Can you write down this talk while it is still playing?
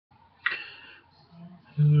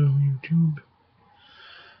Hello YouTube.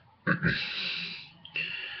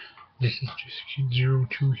 This is just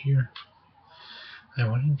Kid02 here. I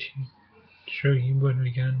wanted to show you what I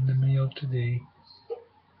got in the mail today.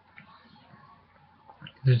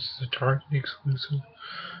 This is a Target exclusive,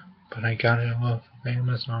 but I got it off of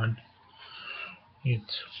Amazon.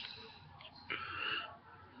 It's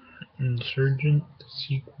Insurgent, the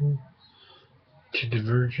sequel to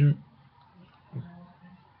Divergent.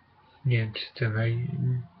 Yeah, it's to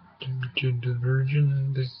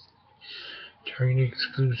Divergent, this Target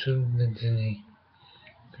exclusive that's in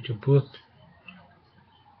a book.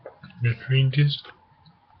 Just read this.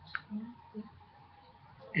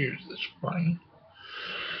 Here's the spine.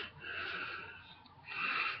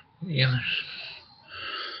 The other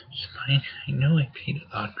spine. I know I paid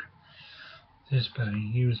a lot for this, but I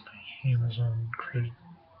used my Amazon credit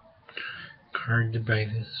card to buy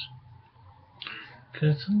this.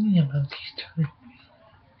 Because something about these Target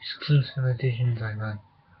exclusive editions I like.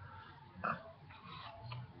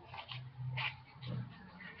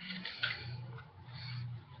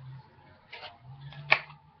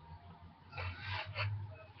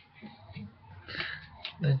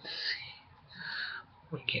 Let's see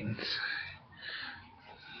what we get inside.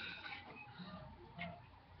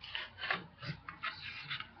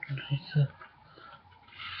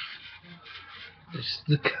 This is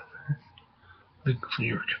the cover, the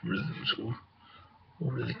clear cover that goes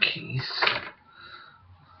over the case.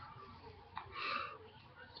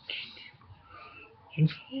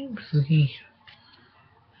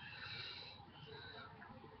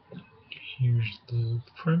 Here's the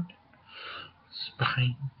front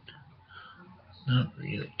spine. Not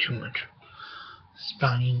really too much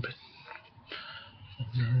spine, but and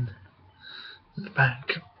then the back.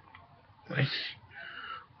 Let me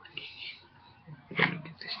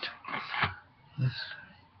get this time. This side.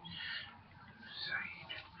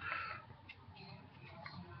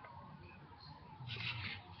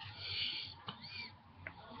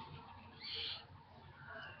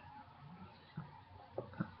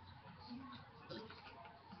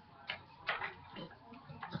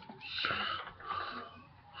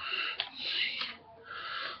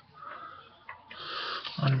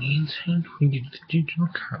 On the inside, we get the digital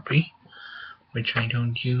copy, which I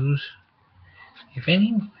don't use. If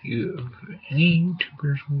any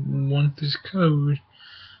YouTubers want this code,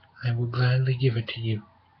 I will gladly give it to you.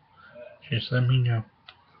 Just let me know.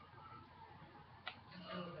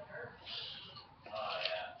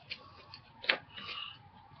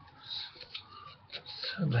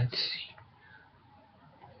 So let's see.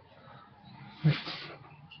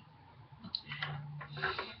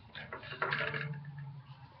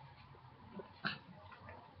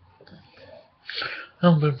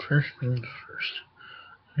 Oh, but first things first,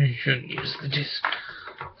 I should use the disc.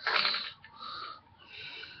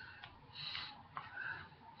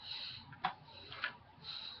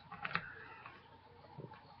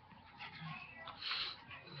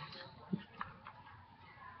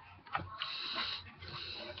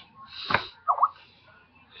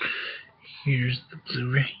 Here's the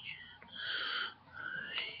Blu-ray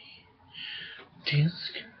disc.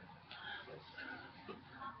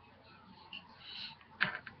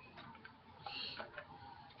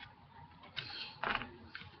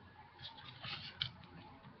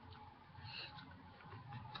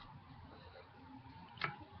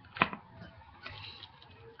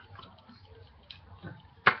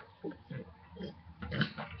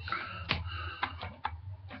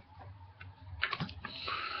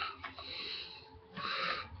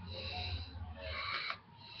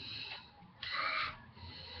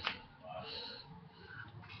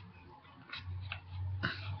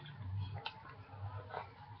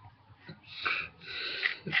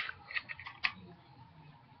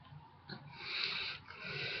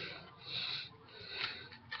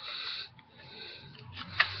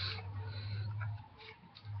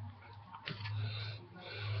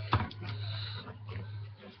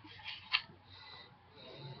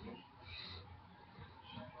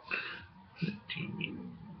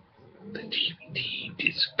 The DVD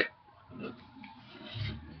disc.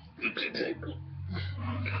 Looks exactly.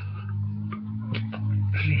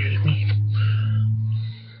 Excuse me.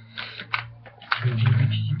 The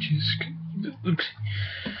DVD disc. That looks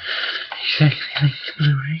exactly like the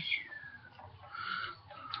Blu-ray.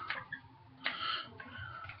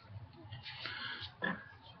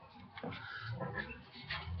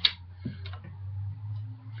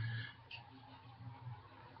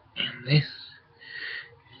 And this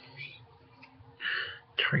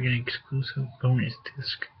Target exclusive bonus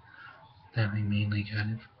disc that I mainly got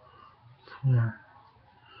it for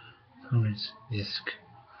bonus disc.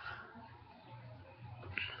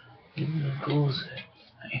 Give me the goals that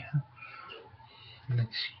I have. Let's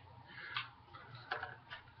see.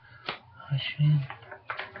 Pushing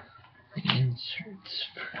the inserts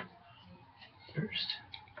first.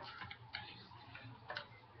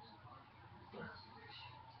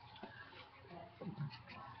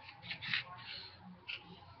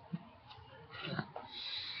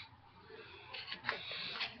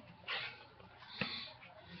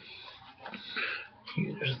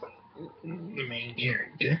 Here's the main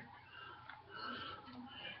character.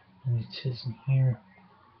 And it says in here,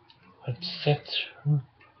 what sets her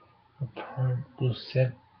apart will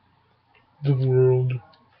set the world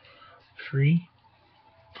free.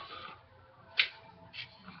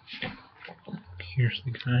 Here's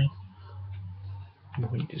the guy.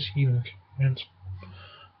 Boy, does he look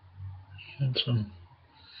handsome.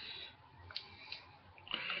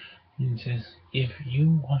 It says, if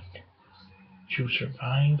you want to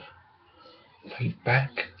survive, fight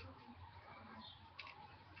back.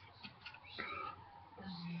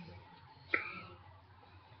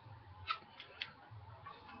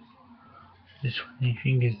 This one, I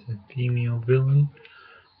think, is the female villain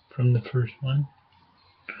from the first one.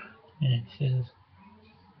 And it says,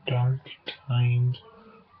 dark times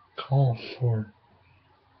call for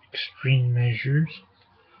extreme measures.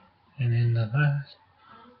 And in the last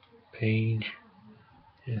page,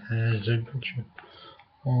 it has a bunch of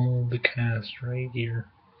all the cast right here,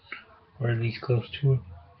 or at least close to it.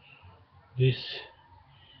 This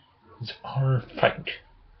is our fight.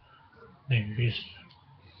 There is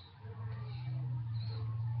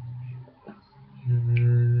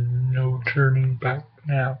no turning back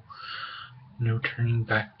now. No turning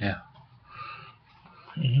back now.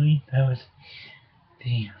 Anyway, that was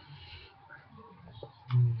the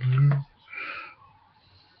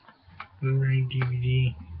Blu-ray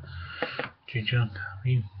DVD digital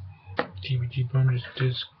copy DVD bonus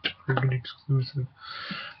disc Target exclusive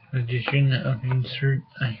edition of Insert.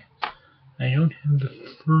 I don't have the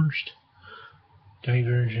first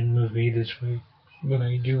Diversion movie this week, but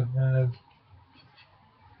I do have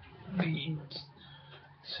the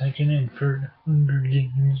second and third Hunger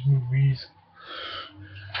Games movies,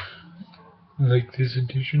 like this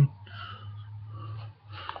edition.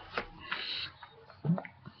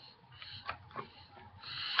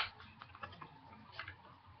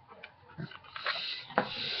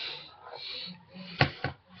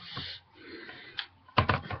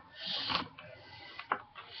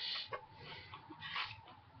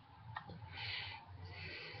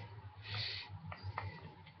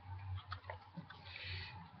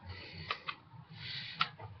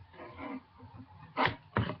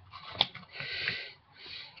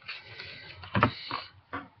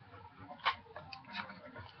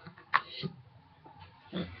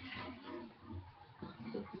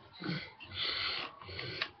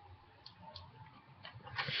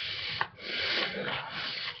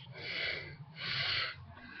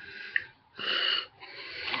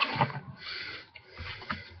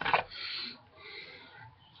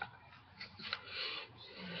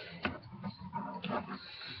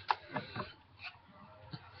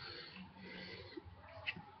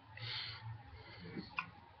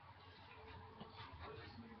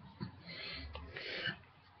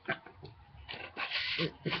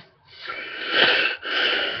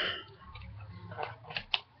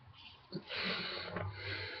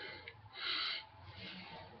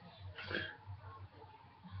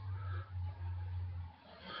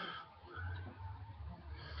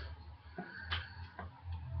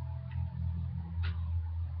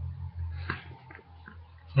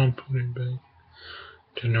 I'll put it back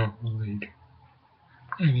to normal later.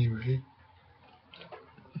 Anyway,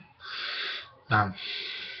 there's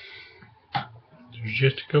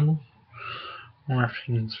just a couple more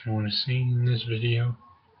things I want to say in this video.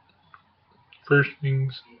 First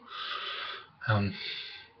things, I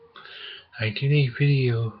did a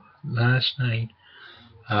video last night,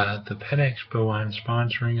 the Pet Expo I'm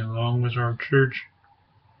sponsoring along with our church.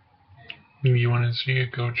 If you want to see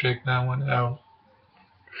it, go check that one out.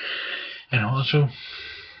 And also,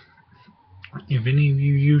 if any of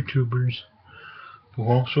you YouTubers who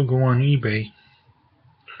also go on eBay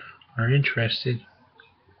are interested,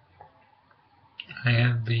 I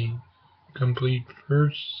have the complete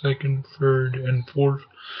first, second, third, and fourth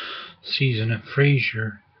season of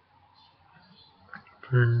Frasier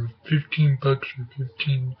for $15 or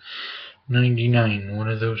 $15.99, one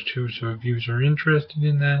of those two. So if you are interested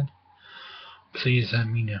in that, please let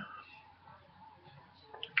me know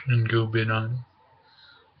and go bid on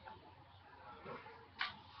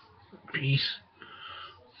it. Peace.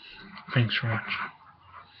 Thanks for watching.